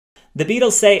The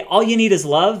Beatles say, all you need is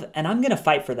love, and I'm going to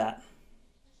fight for that.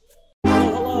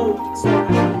 Hello. So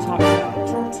I'm going to talk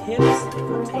about tips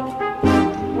for taking.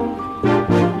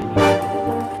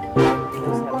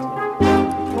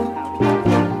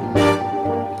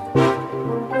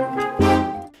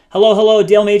 Hello,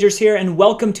 Dale Majors here, and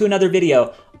welcome to another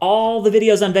video. All the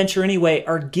videos on Venture Anyway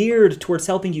are geared towards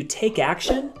helping you take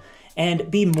action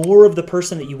and be more of the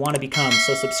person that you want to become.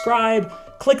 So subscribe,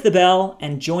 click the bell,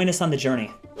 and join us on the journey.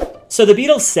 So the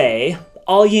Beatles say,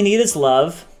 all you need is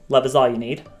love. Love is all you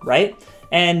need, right?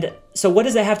 And so what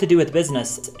does that have to do with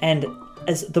business? And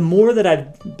as the more that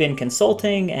I've been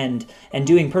consulting and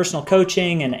doing personal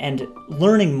coaching and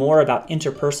learning more about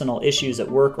interpersonal issues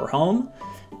at work or home,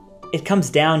 it comes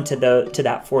down to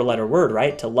that four-letter word,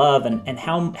 right? To love and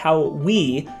how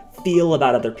we feel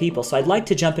about other people. So I'd like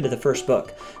to jump into the first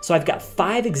book. So I've got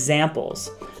 5 examples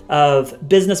of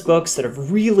business books that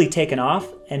have really taken off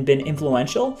and been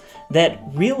influential that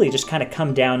really just kind of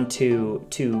come down to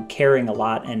caring a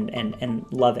lot and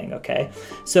loving, okay?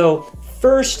 So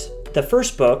the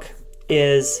first book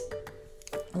is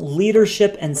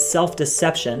Leadership and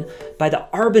Self-Deception by the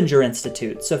Arbinger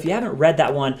Institute. So if you haven't read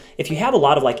that one, if you have a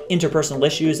lot of like interpersonal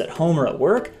issues at home or at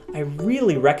work, I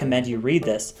really recommend you read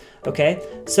this, okay?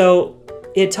 So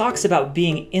it talks about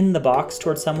being in the box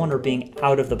towards someone or being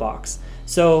out of the box.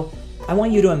 So I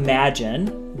want you to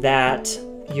imagine that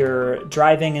you're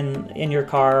driving in your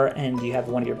car and you have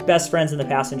one of your best friends in the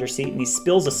passenger seat and he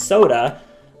spills a soda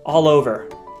all over.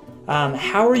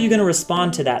 How are you going to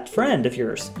respond to that friend of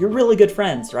yours? You're really good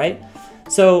friends, right?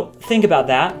 So think about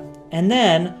that. And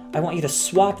then I want you to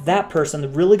swap that person, the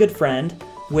really good friend,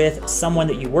 with someone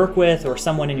that you work with or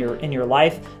someone in your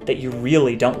life that you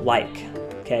really don't like,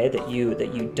 okay? That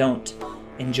you don't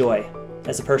enjoy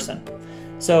as a person.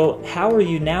 So how are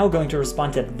you now going to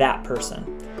respond to that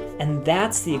person? And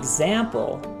that's the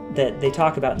example that they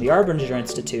talk about in the Arbinger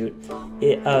Institute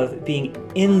of being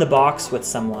in the box with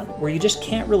someone where you just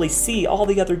can't really see all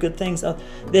the other good things of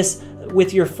this.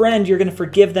 With your friend, you're going to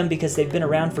forgive them because they've been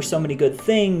around for so many good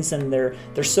things and they're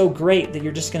so great that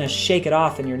you're just going to shake it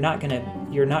off and you're not going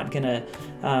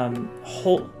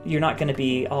to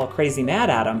be all crazy mad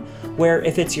at them. Where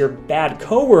if it's your bad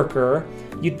coworker,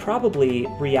 you'd probably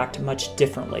react much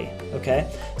differently,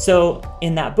 okay? So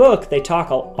in that book, they talk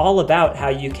all about how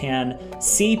you can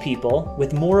see people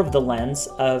with more of the lens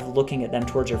of looking at them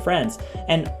towards your friends.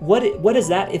 And what is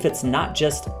that if it's not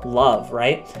just love,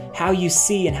 right? How you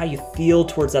see and how you feel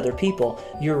towards other people,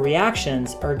 your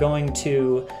reactions are going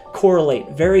to correlate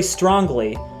very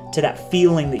strongly to that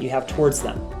feeling that you have towards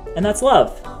them. And that's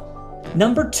love.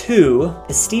 Number 2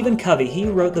 is Stephen Covey. He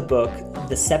wrote the book,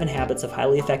 The 7 Habits of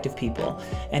Highly Effective People.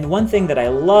 And one thing that I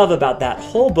love about that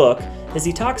whole book is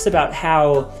he talks about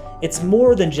how it's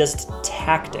more than just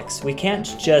tactics. We can't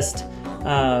just,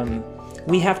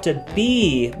 we have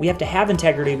to have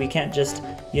integrity. We can't just,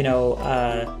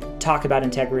 talk about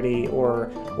integrity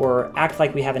or act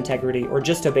like we have integrity or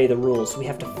just obey the rules. We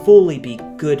have to fully be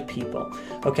good people,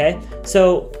 okay?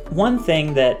 So one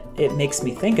thing that it makes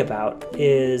me think about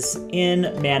is in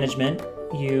management,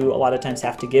 you a lot of times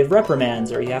have to give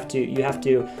reprimands or you have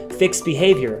to fix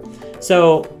behavior.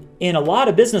 So in a lot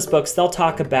of business books, they'll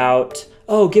talk about,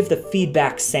 give the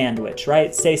feedback sandwich,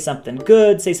 right? Say something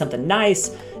good, say something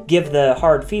nice, give the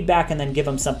hard feedback, and then give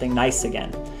them something nice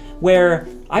again. Where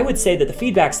I would say that the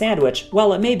feedback sandwich,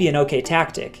 well, it may be an okay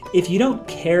tactic. If you don't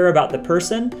care about the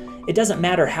person, it doesn't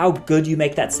matter how good you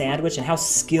make that sandwich and how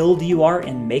skilled you are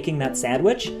in making that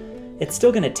sandwich, it's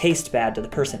still gonna taste bad to the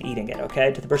person eating it,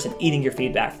 okay? To the person eating your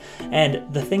feedback.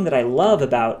 And the thing that I love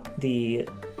about the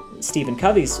Stephen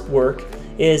Covey's work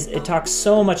is it talks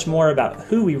so much more about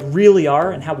who we really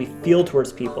are and how we feel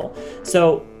towards people.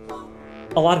 So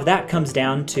a lot of that comes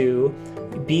down to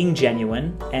being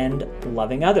genuine and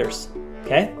loving others,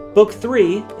 okay? Book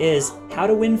 3 is How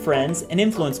to Win Friends and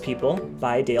Influence People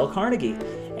by Dale Carnegie.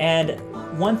 And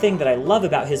one thing that I love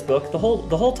about his book, the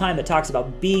whole time it talks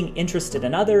about being interested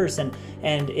in others and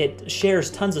it shares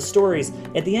tons of stories.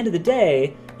 At the end of the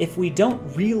day, if we don't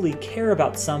really care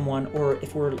about someone or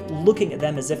if we're looking at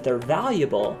them as if they're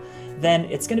valuable, then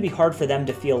it's going to be hard for them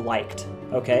to feel liked,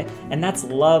 okay? And that's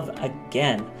love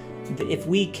again. If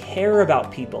we care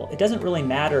about people, it doesn't really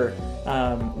matter.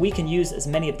 We can use as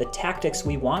many of the tactics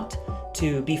we want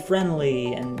to be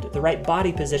friendly and the right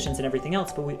body positions and everything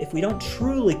else, but if we don't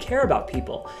truly care about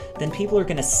people, then people are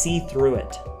going to see through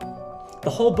it. The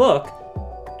whole book,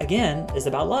 again, is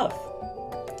about love.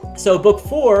 So book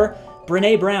 4,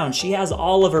 Brené Brown, she has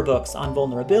all of her books on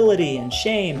vulnerability and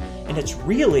shame, and it's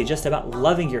really just about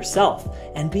loving yourself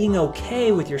and being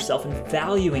okay with yourself and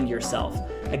valuing yourself.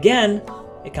 Again,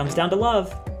 it comes down to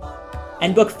love.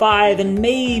 And book 5, and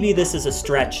maybe this is a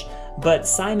stretch, but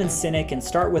Simon Sinek in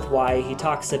Start With Why, he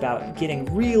talks about getting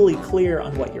really clear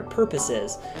on what your purpose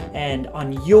is and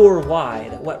on your why,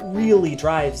 that what really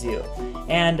drives you.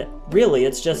 And really,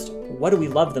 it's just what do we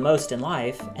love the most in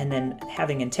life, and then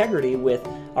having integrity with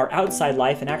our outside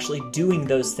life and actually doing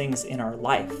those things in our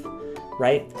life,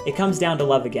 right? It comes down to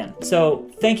love again. So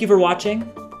thank you for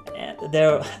watching.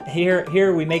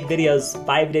 Here we make videos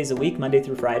 5 days a week, Monday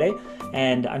through Friday,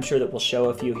 and I'm sure that we'll show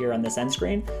a few here on this end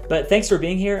screen. But thanks for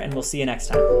being here, and we'll see you next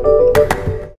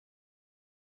time.